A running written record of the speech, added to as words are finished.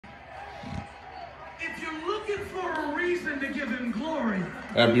looking for a reason to give him glory.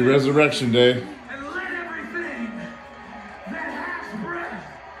 Happy Resurrection Day. And let everything that has breath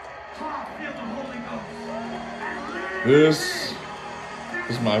feel the Holy Ghost. This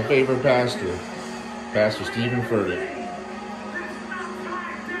is my favorite pastor, Pastor Stephen Furtick.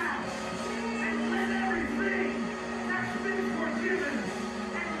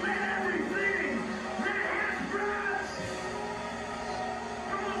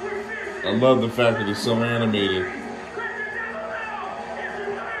 I love the fact that it's so animated.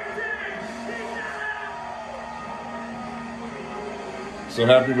 So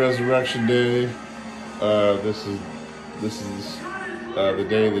happy Resurrection Day. This is the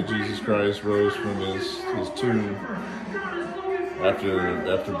day that Jesus Christ rose from his tomb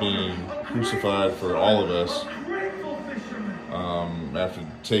after being crucified for all of us. After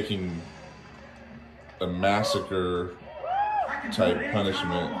taking a massacre type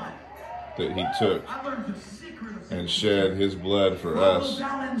punishment that he took and shed his blood for us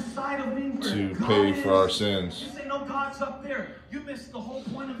to pay for our sins.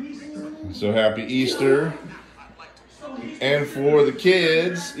 So happy Easter. And for the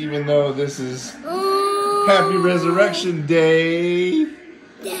kids, even though this is Happy Resurrection Day.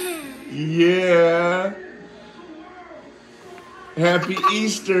 Yeah. Happy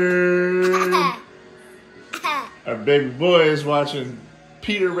Easter. Our baby boy is watching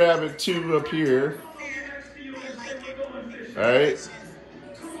Peter Rabbit 2 up here. All right.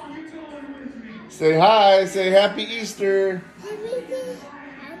 Say hi. Say Happy Easter.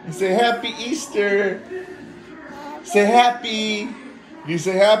 Say Happy Easter. Say happy. Do you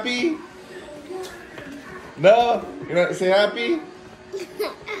say happy? No? You not say happy?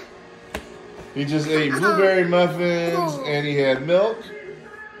 He just ate blueberry muffins and he had milk.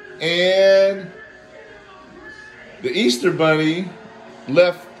 And the Easter Bunny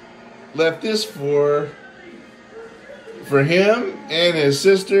left this for him and his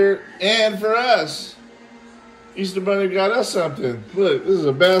sister and for us. Easter Bunny got us something. Look, this is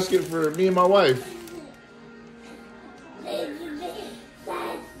a basket for me and my wife.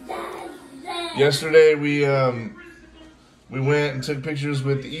 Yesterday we went and took pictures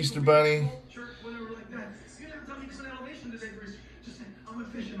with the Easter Bunny.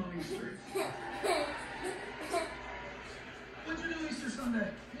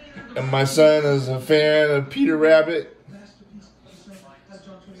 And my son is a fan of Peter Rabbit.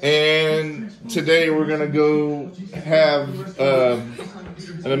 And today we're going to go have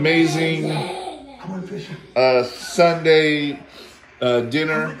an amazing Sunday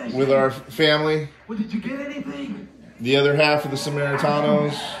dinner with our family. Did you get anything? The other half of the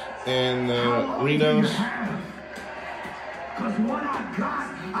Samaritanos and Renos. Because what I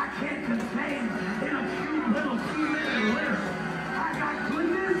got, I can't contain in a few little 2-minute list. I got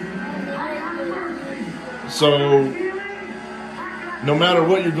goodness, I got mercy. So, no matter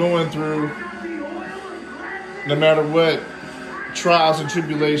what you're going through, no matter what trials and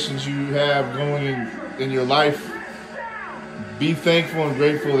tribulations you have going in your life, be thankful and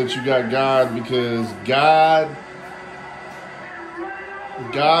grateful that you got God, because God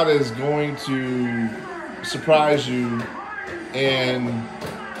is going to surprise you and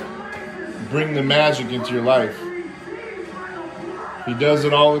bring the magic into your life. He does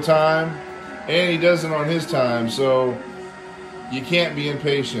it all the time, and he does it on his time, so you can't be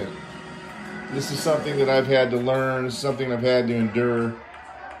impatient. This is something that I've had to learn, something I've had to endure.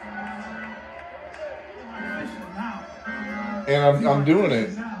 And I'm doing it.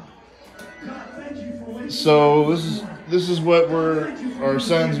 So this is what our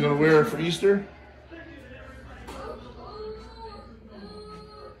son's gonna wear for Easter.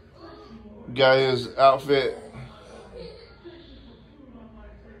 Got his outfit.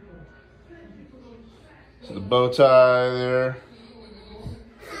 So the bow tie there.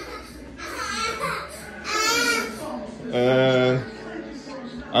 And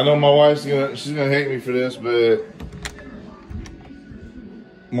I know my wife's she's gonna hate me for this, but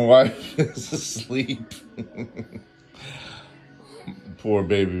my wife is asleep. Poor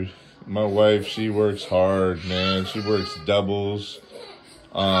baby. My wife, she works hard, man. She works doubles,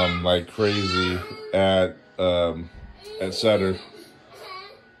 like crazy at Sutter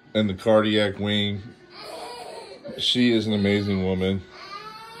in the cardiac wing. She is an amazing woman,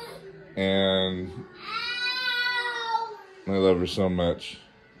 and I love her so much.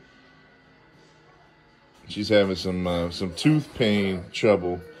 She's having some tooth pain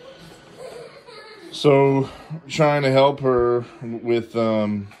trouble, so trying to help her with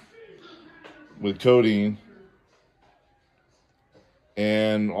codeine,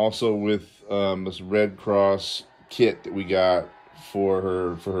 and also with this Red Cross kit that we got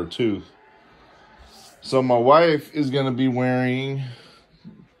for her tooth. So my wife is going to be wearing,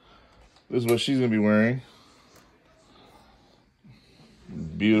 this is what she's going to be wearing.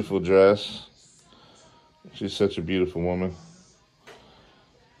 Beautiful dress. She's such a beautiful woman.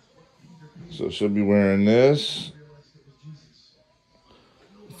 So she'll be wearing this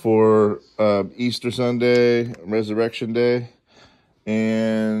for Easter Sunday, Resurrection Day.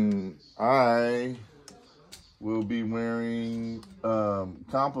 And I will be wearing,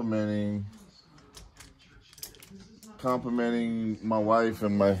 complimenting my wife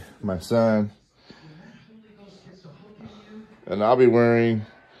and my son. And I'll be wearing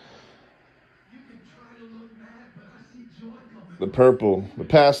the purple, the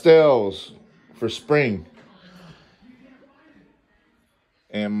pastels for spring.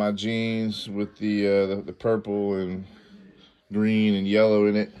 And my jeans with the purple and green and yellow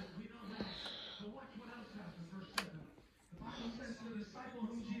in it.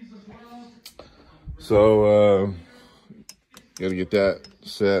 So, gotta get that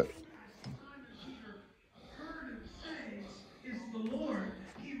set. Is the Lord.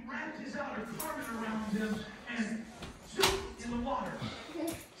 He wrapped his outer garment around him and zoom in the water.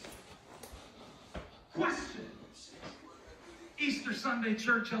 Question. Easter Sunday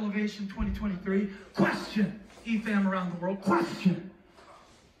Church Elevation 2023. Question. EFAM around the world. Question.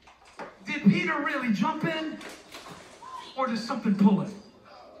 Did Peter really jump in? Or did something pull him?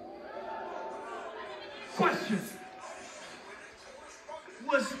 Question.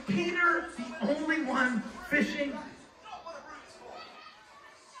 Was Peter the only one fishing?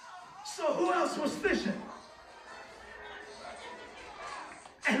 So who else was fishing?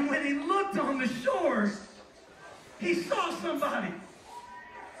 And when he looked on the shore, he saw somebody.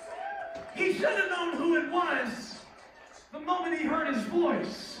 He should have known who it was the moment he heard his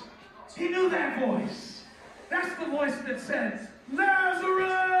voice. He knew that voice. That's the voice that said,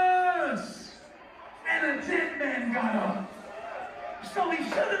 Lazarus! And a dead man got up. So he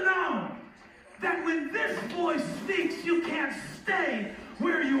should have known that when this voice speaks, you can't stay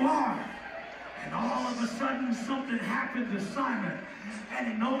where you are. And all of a sudden, something happened to Simon. And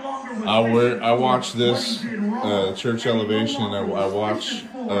he no longer was I watched this Church Elevation. I watch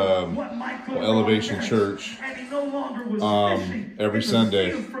Elevation Church every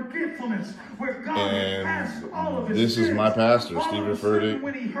Sunday. And this is my pastor, Stephen Furtick.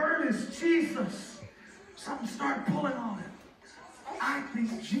 When he heard his Jesus, something started pulling on him. I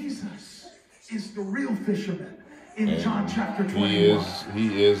think Jesus is the real fisherman in John chapter 21.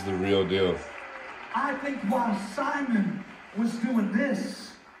 He is the real deal. I think while Simon was doing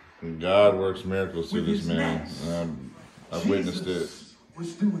this, God works miracles through this man. Nets, I've witnessed it.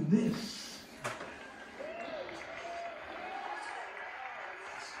 Was doing this.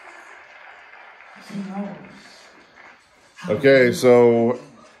 He knows. Okay, so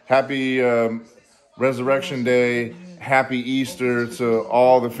happy Resurrection Day. Happy Easter to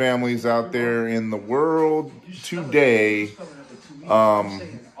all the families out there in the world today.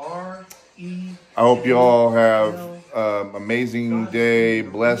 I hope you all have an amazing day,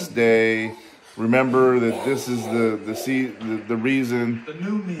 blessed day. Remember that this is the reason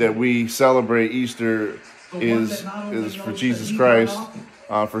that we celebrate Easter is for Jesus Christ,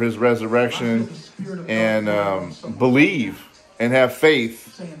 for his resurrection, and believe and have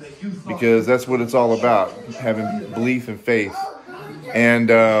faith, because that's what it's all about, having belief and faith.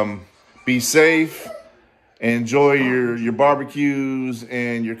 And be safe. Enjoy your barbecues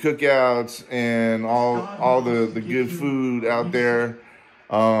and your cookouts and all the good food out there,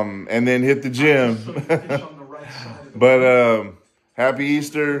 and then hit the gym. But happy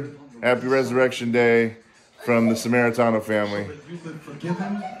Easter, happy Resurrection Day from the Samaritano family. So that you live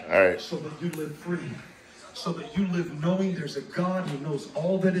forgiven, all right. So that you live free, so that you live knowing there's a God who knows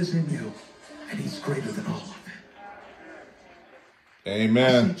all that is in you, and he's greater than all of it.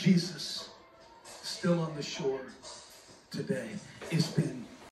 Amen. I see Jesus still on the shore today. It's been